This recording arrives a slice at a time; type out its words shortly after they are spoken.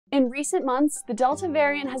In recent months, the Delta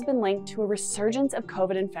variant has been linked to a resurgence of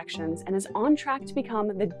COVID infections and is on track to become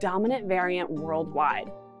the dominant variant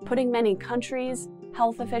worldwide, putting many countries,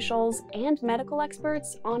 health officials, and medical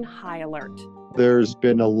experts on high alert. There's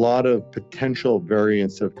been a lot of potential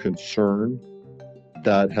variants of concern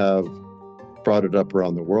that have brought it up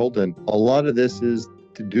around the world, and a lot of this is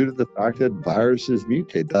due to the fact that viruses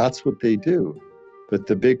mutate. That's what they do. But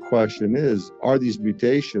the big question is, are these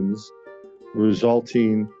mutations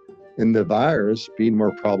resulting in the virus being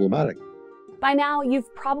more problematic? By now,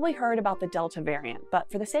 you've probably heard about the Delta variant, but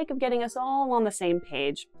for the sake of getting us all on the same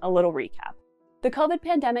page, a little recap. The COVID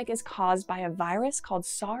pandemic is caused by a virus called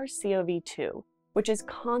SARS-CoV-2, which is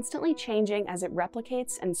constantly changing as it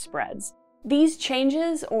replicates and spreads. These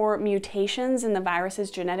changes, or mutations in the virus's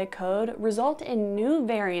genetic code, result in new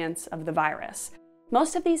variants of the virus.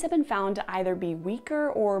 Most of these have been found to either be weaker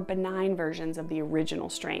or benign versions of the original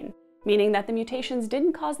strain, meaning that the mutations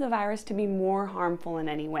didn't cause the virus to be more harmful in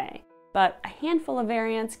any way. But a handful of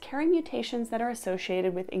variants carry mutations that are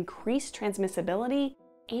associated with increased transmissibility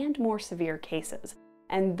and more severe cases.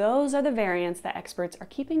 And those are the variants that experts are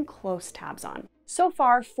keeping close tabs on. So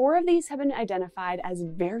far, 4 of these have been identified as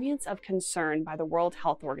variants of concern by the World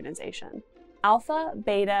Health Organization: Alpha,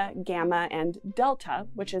 Beta, Gamma, and Delta,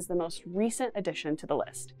 which is the most recent addition to the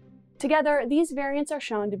list. Together, these variants are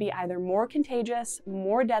shown to be either more contagious,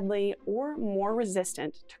 more deadly, or more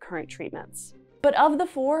resistant to current treatments. But of the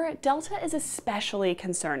 4, Delta is especially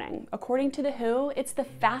concerning. According to the WHO, it's the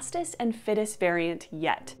fastest and fittest variant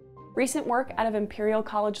yet. Recent work out of Imperial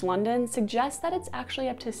College London suggests that it's actually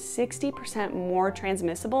up to 60% more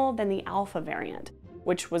transmissible than the Alpha variant,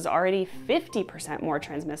 which was already 50% more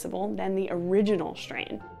transmissible than the original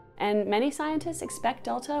strain. And many scientists expect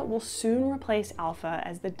Delta will soon replace Alpha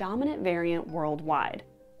as the dominant variant worldwide.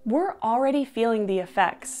 We're already feeling the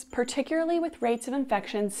effects, particularly with rates of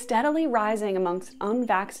infection steadily rising amongst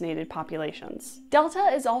unvaccinated populations.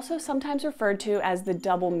 Delta is also sometimes referred to as the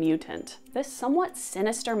double mutant. This somewhat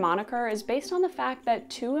sinister moniker is based on the fact that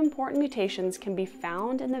 2 important mutations can be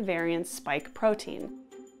found in the variant's spike protein.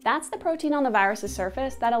 That's the protein on the virus's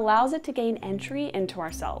surface that allows it to gain entry into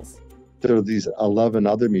our cells. There are these 11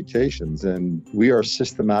 other mutations, and we are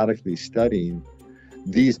systematically studying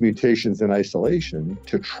these mutations in isolation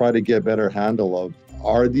to try to get a better handle of,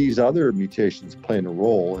 are these other mutations playing a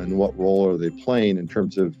role, and what role are they playing in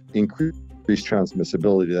terms of increased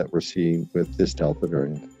transmissibility that we're seeing with this Delta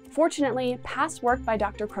variant. Fortunately, past work by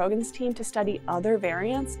Dr. Krogan's team to study other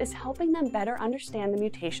variants is helping them better understand the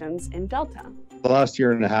mutations in Delta. The last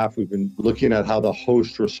year and a half, we've been looking at how the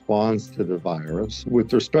host responds to the virus.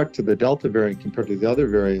 With respect to the Delta variant compared to the other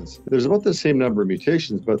variants, there's about the same number of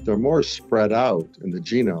mutations, but they're more spread out in the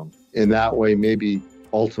genome. In that way, maybe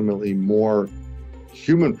ultimately more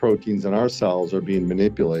human proteins in our cells are being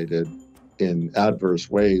manipulated in adverse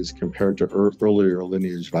ways compared to earlier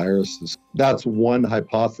lineage viruses. That's one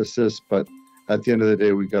hypothesis, but at the end of the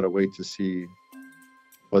day, we've got to wait to see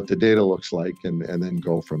what the data looks like and then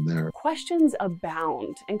go from there. Questions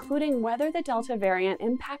abound, including whether the Delta variant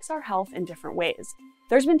impacts our health in different ways.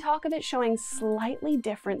 There's been talk of it showing slightly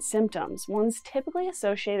different symptoms, ones typically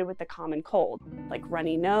associated with the common cold, like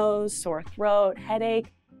runny nose, sore throat,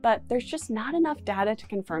 headache, but there's just not enough data to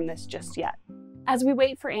confirm this just yet. As we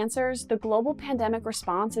wait for answers, the global pandemic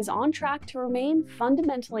response is on track to remain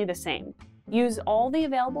fundamentally the same. Use all the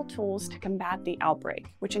available tools to combat the outbreak,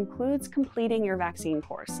 which includes completing your vaccine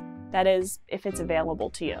course. That is, if it's available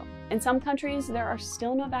to you. In some countries, there are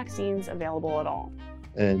still no vaccines available at all.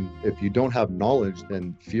 And if you don't have knowledge,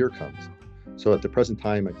 then fear comes. So at the present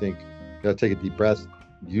time, I think you gotta take a deep breath,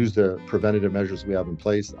 use the preventative measures we have in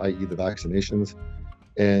place, i.e. the vaccinations,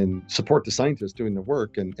 and support the scientists doing the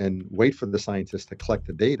work and wait for the scientists to collect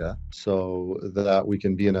the data so that we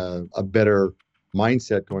can be in a better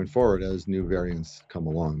mindset going forward as new variants come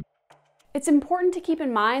along. It's important to keep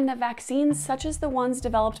in mind that vaccines such as the ones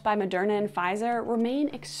developed by Moderna and Pfizer remain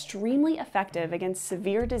extremely effective against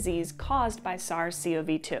severe disease caused by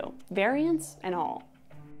SARS-CoV-2, variants and all.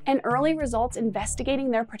 And early results investigating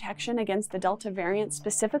their protection against the Delta variant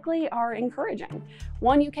specifically are encouraging.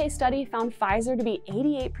 One UK study found Pfizer to be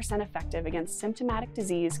 88% effective against symptomatic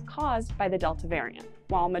disease caused by the Delta variant,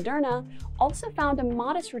 while Moderna also found a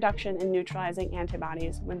modest reduction in neutralizing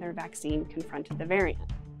antibodies when their vaccine confronted the variant.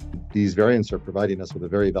 These variants are providing us with a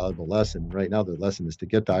very valuable lesson. Right now, the lesson is to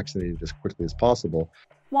get vaccinated as quickly as possible.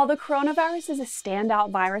 While the coronavirus is a standout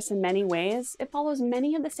virus in many ways, it follows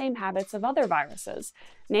many of the same habits of other viruses,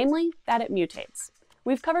 namely that it mutates.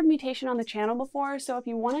 We've covered mutation on the channel before, so if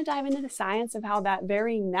you want to dive into the science of how that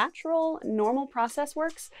very natural, normal process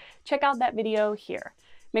works, check out that video here.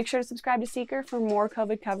 Make sure to subscribe to Seeker for more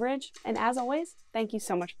COVID coverage. And as always, thank you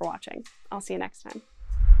so much for watching. I'll see you next time.